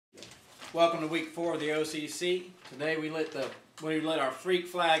Welcome to week 4 of the OCC. Today we let our freak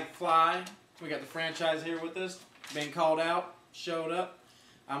flag fly. We got the franchise here with us, been called out, showed up.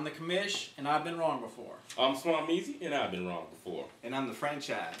 I'm the commish, and I've been wrong before. I'm Swamizi, and I've been wrong before. And I'm the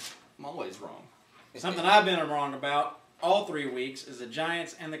franchise. I'm always wrong. Something I've been wrong about all 3 weeks is the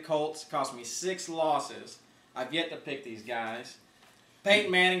Giants and the Colts cost me 6 losses. I've yet to pick these guys.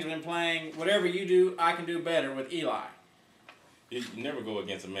 Peyton Manning's been playing whatever you do, I can do better with Eli. You never go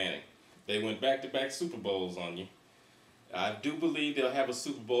against a Manning. They went back-to-back Super Bowls on you. I do believe they'll have a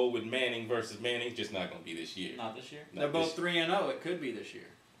Super Bowl with Manning versus Manning, just not going to be this year. Not this year? They're both 3-0. It could be this year.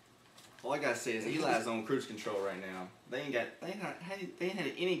 All I gotta say is Eli's on cruise control right now. They ain't had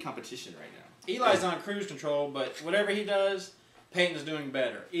any competition right now. Eli's on cruise control, but whatever he does, Peyton's doing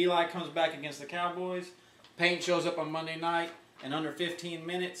better. Eli comes back against the Cowboys. Peyton shows up on Monday night, and under 15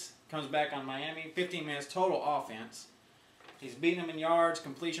 minutes, comes back on Miami. 15 minutes total offense. He's beating them in yards,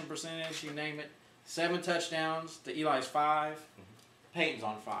 completion percentage, you name it. 7 touchdowns to Eli's 5. Peyton's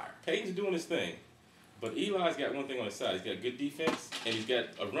on fire. Peyton's doing his thing. But Eli's got one thing on his side. He's got good defense, and he's got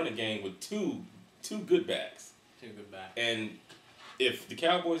a running game with two good backs. 2 good backs. And if the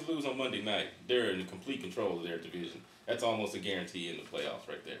Cowboys lose on Monday night, they're in complete control of their division. That's almost a guarantee in the playoffs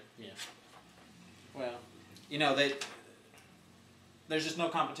right there. Yeah. Well, you know, there's just no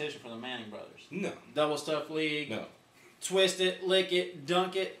competition for the Manning brothers. No. Double stuff league. No. Twist it, lick it,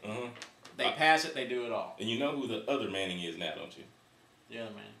 dunk it. They pass it, they do it all. And you know who the other Manning is now, don't you? The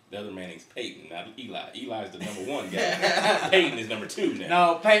other man. The other Manning's Peyton, not Eli. Eli's the #1 guy. Peyton is #2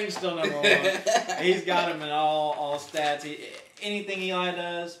 now. No, Peyton's still #1. He's got him in all stats. Anything Eli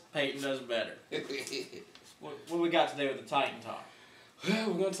does, Peyton does better. What we got today with the Titan talk?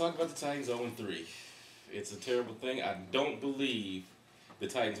 Well, we're going to talk about the Titans 0-3. It's a terrible thing. I don't believe the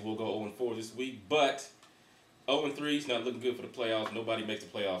Titans will go 0-4 this week, but 0-3 is not looking good for the playoffs. Nobody makes the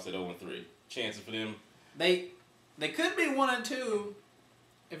playoffs at 0-3. Chances for them. They could be 1-2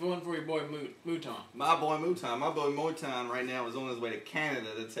 if it wasn't for your boy Mouton. My boy Mouton right now is on his way to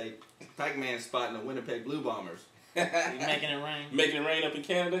Canada to take Pac-Man's spot in the Winnipeg Blue Bombers. He's making it rain. Making it rain up in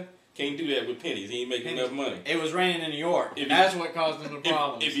Canada? Can't do that with pennies. He ain't making enough money. It was raining in New York. That's what caused him the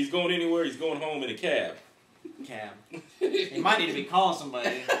problems. If he's going anywhere, he's going home in a cab. He might need to be calling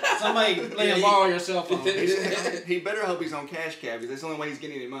somebody. Somebody let him borrow your cell phone. He better hope he's on cash cab because that's the only way he's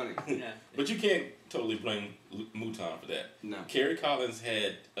getting any money. Yeah. But you can't totally blame Mouton for that. No. Kerry Collins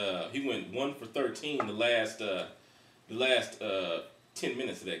had he went 1 for 13 the last 10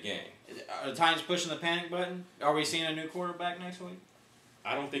 minutes of that game. Are the Titans pushing the panic button? Are we seeing a new quarterback next week?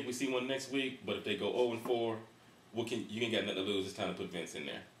 I don't think we see one next week, but if they go 0-4, you ain't got nothing to lose. It's time to put Vince in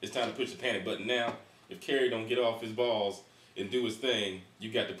there. It's time to push the panic button now. If Kerry don't get off his balls and do his thing,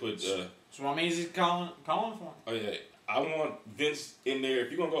 you got to put. So I mean, he's calling for him. Oh yeah, I want Vince in there.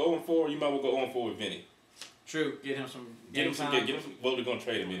 If you're gonna go 0-4, you might well go 0-4 with Vinny. True, get him some. Get him some. Well, they're gonna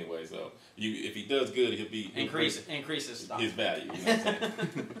trade him anyway, so if he does good, he'll increase his stock. His value. You know what I'm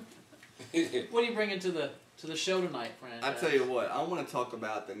saying? What are you bringing to the show tonight, friend? I tell you what, I want to talk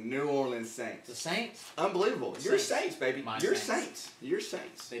about the New Orleans Saints. The Saints? Unbelievable. You're Saints, baby. You're Saints. You're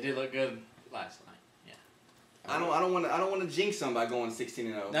Saints. They did look good last night. Yeah. I don't want to jinx them by going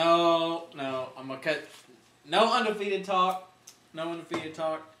 16-0. No, I'm gonna cut. No undefeated talk. I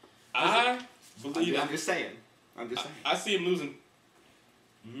believe. I'm just saying. I see him losing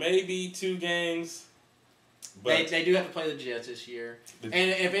maybe 2 games. But they do have to play the Jets this year. And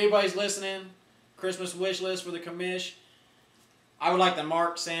if anybody's listening, Christmas wish list for the commish, I would like the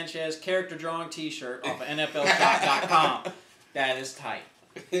Mark Sanchez character drawing T-shirt off of NFLshop.com. That is tight.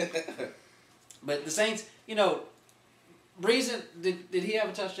 But the Saints, you know, Breeze, did he have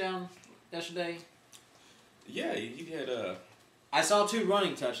a touchdown yesterday? Yeah, he had I saw 2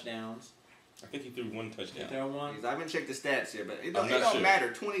 running touchdowns. I think he threw 1 touchdown. There one. I haven't checked the stats here, but it I'm don't not sure. matter.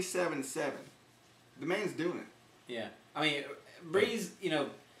 27-7. The man's doing it. Yeah. I mean, Breeze, you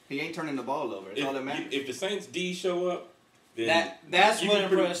know. He ain't turning the ball over. It's all that matters. If the Saints D show up, then that's what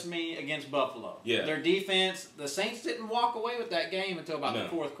impressed me against Buffalo. Yeah. Their defense, the Saints didn't walk away with that game until about the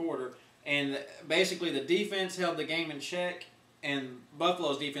 4th quarter. And basically the defense held the game in check, and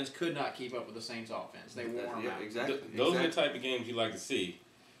Buffalo's defense could not keep up with the Saints' offense. They wore them out. Exactly. Those are the type of games you like to see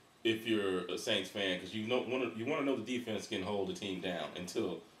if you're a Saints fan, because you want to know the defense can hold the team down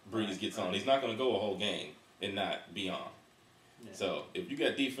until Breeze gets on. He's not going to go a whole game and not be on. Yeah. So if you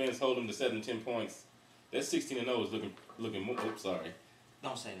got defense hold them to 7-10 points, that 16-0 is looking more. Oops, sorry.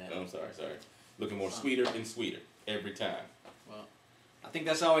 Don't say that. I'm sorry. Looking more sweeter and sweeter every time. Well, I think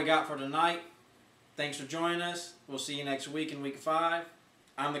that's all we got for tonight. Thanks for joining us. We'll see you next week in week 5.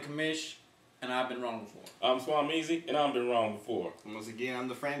 I'm the commish. and I've been wrong before. I'm Swamizi, and I've been wrong before. Once again, I'm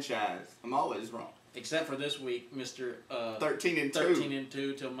the franchise. I'm always wrong. Except for this week, Mr. 13-2.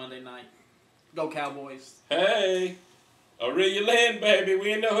 13-2 till Monday night. Go Cowboys. Hey, Aurelia Land, baby.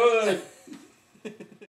 We in the hood.